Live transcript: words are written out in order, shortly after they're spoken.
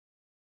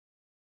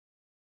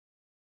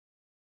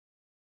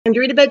Time to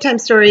read a bedtime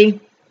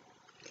story.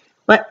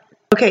 What?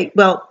 Okay,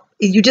 well,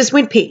 you just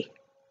went pee.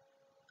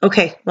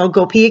 Okay, well,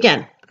 go pee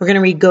again. We're going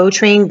to read Go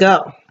Train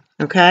Go,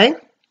 okay?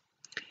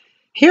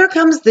 Here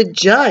comes the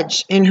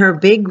judge in her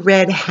big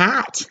red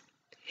hat.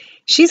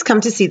 She's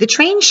come to see the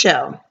train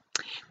show.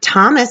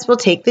 Thomas will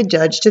take the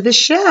judge to the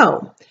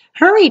show.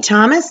 Hurry,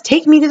 Thomas,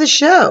 take me to the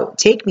show.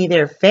 Take me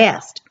there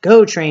fast.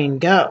 Go, train,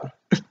 go.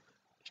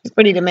 She's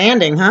pretty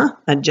demanding, huh?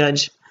 A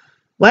judge.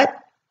 What?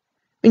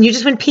 And you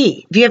just went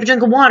pee. If you have a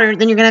drink of water,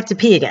 then you're going to have to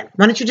pee again.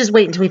 Why don't you just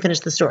wait until we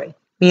finish the story?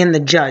 Me and the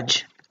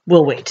judge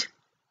will wait.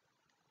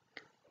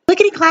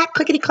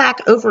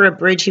 Clickety-clack, over a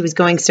bridge. He was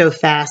going so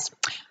fast.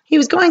 He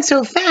was going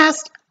so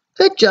fast,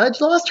 the judge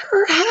lost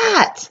her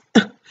hat.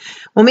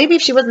 Well, maybe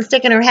if she wasn't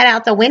sticking her head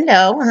out the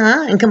window,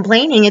 and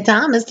complaining at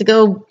Thomas to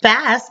go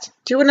fast,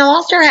 she wouldn't have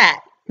lost her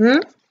hat.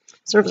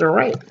 Serves her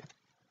right.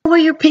 Where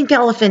your pink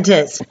elephant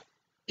is.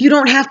 You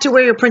don't have to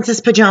wear your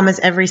princess pajamas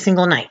every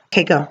single night.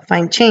 Okay, go.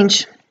 Find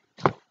change.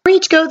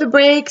 Reach go the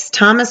brakes.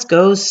 Thomas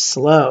goes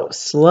slow.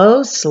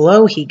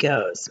 Slow he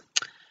goes.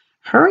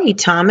 Hurry,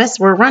 Thomas.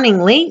 We're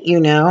running late, you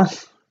know.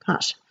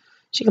 Gosh,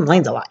 she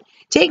complains a lot.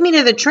 Take me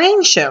to the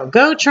train show.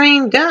 Go,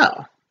 train,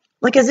 go.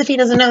 Like as if he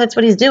doesn't know that's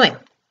what he's doing.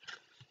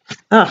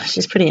 Oh,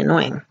 she's pretty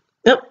annoying.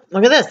 Oh,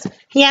 look at this.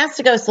 He has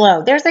to go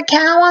slow. There's a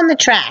cow on the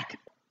track.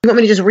 You want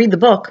me to just read the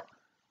book?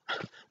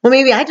 Well,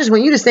 maybe I just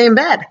want you to stay in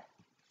bed.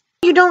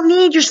 You don't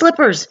need your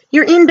slippers.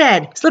 You're in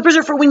bed. Slippers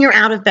are for when you're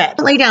out of bed.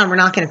 Lay down. We're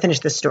not going to finish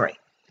this story.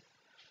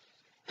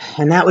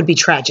 And that would be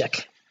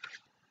tragic.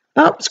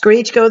 Oh,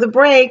 screech, go the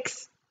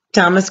brakes.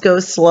 Thomas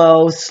goes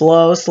slow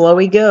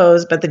he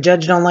goes, but the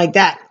judge don't like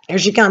that. Here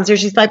she comes. Here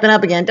she's piping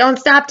up again. Don't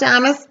stop,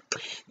 Thomas.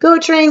 Go,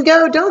 train,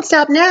 go. Don't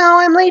stop now.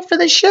 I'm late for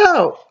the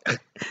show.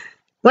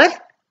 What?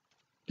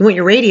 You want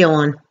your radio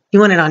on? You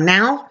want it on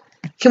now?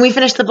 Can we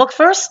finish the book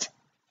first?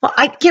 Well,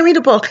 I can't read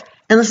a book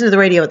and listen to the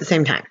radio at the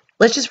same time.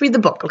 Let's just read the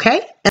book, okay?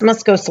 It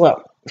must go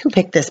slow. Who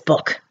picked this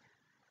book?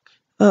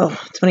 Oh,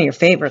 it's one of your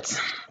favorites.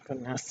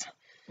 Goodness.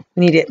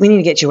 We need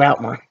to get you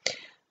out more.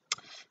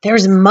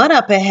 There's mud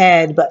up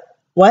ahead, but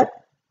what?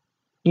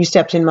 You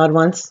stepped in mud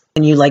once?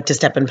 And you like to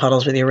step in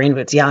puddles with your rain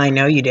boots. Yeah, I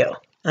know you do.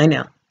 I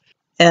know.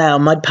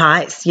 Mud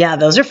pies. Yeah,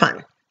 those are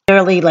fun.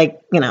 Barely,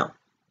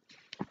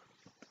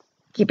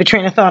 keep a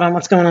train of thought on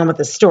what's going on with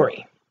this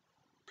story.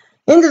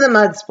 Into the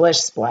mud, splish,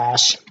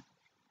 splash.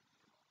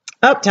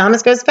 Oh,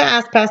 Thomas goes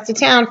fast, past a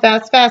town,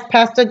 fast,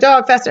 past a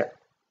dog, faster.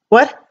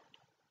 What?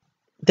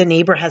 The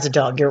neighbor has a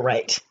dog, you're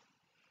right.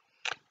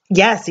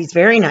 Yes, he's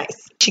very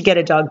nice. You should get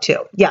a dog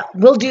too. Yeah,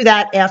 we'll do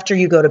that after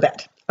you go to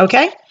bed.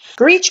 Okay?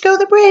 Screech, go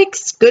the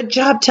brakes. Good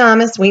job,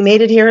 Thomas. We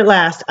made it here at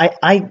last.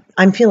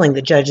 I'm feeling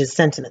the judge's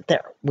sentiment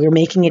there. We're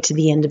making it to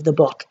the end of the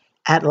book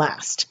at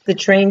last. The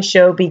train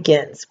show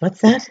begins.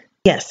 What's that?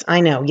 Yes, I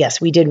know. Yes,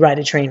 we did ride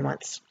a train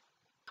once.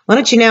 Why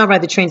don't you now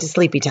ride the train to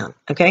Sleepytown?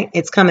 Okay?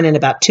 It's coming in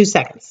about 2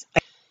 seconds.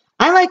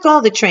 I like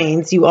all the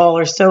trains. You all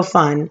are so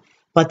fun.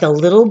 But the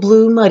little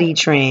blue muddy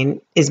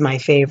train is my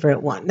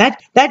favorite one.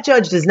 That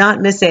judge does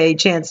not miss a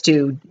chance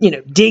to,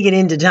 dig it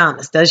into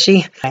Thomas, does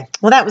she? Okay.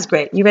 Well, that was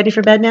great. You ready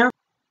for bed now?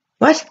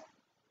 What?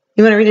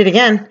 You want to read it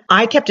again?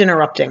 I kept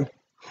interrupting.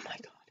 Oh, my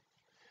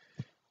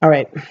God. All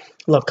right.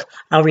 Look,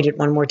 I'll read it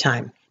one more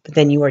time. But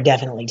then you are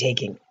definitely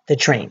taking the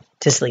train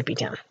to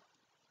Sleepytown.